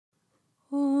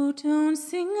Oh, don't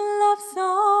sing love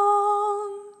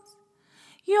songs,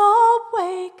 you'll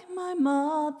wake my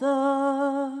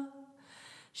mother.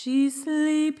 She's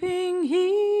sleeping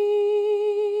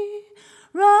here,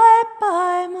 right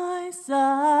by my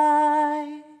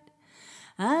side,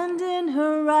 and in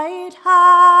her right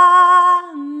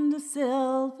hand a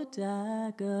silver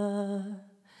dagger.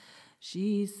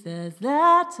 She says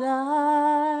that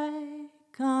I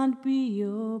can't be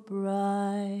your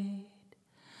bride.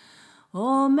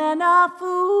 All men are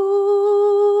fools,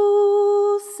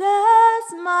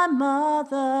 says my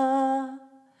mother.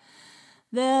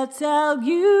 They'll tell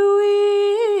you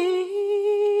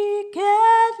we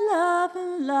get love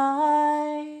and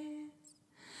lies,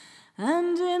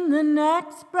 and in the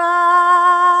next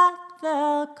breath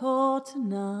they'll court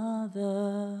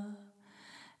another,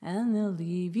 and they'll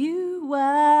leave you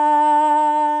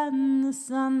when the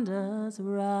sun does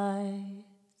rise.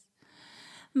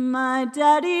 My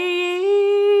daddy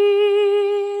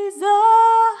is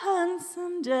a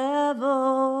handsome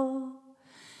devil.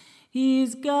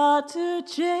 He's got a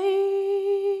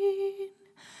chain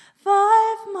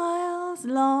 5 miles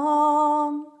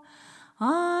long.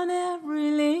 On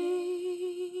every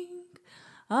link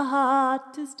a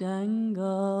heart is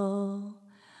dangled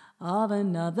of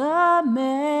another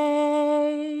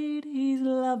maid he's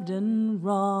loved and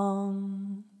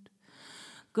wronged.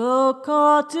 Go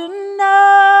court on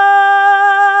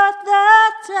earth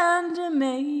that tender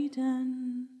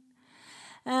maiden,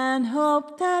 and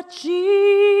hope that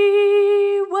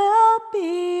she will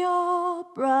be your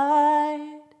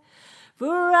bride.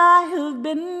 For I have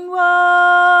been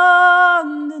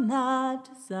warned and I've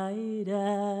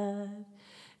decided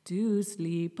to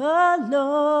sleep alone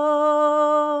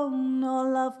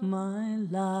all of my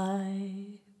life.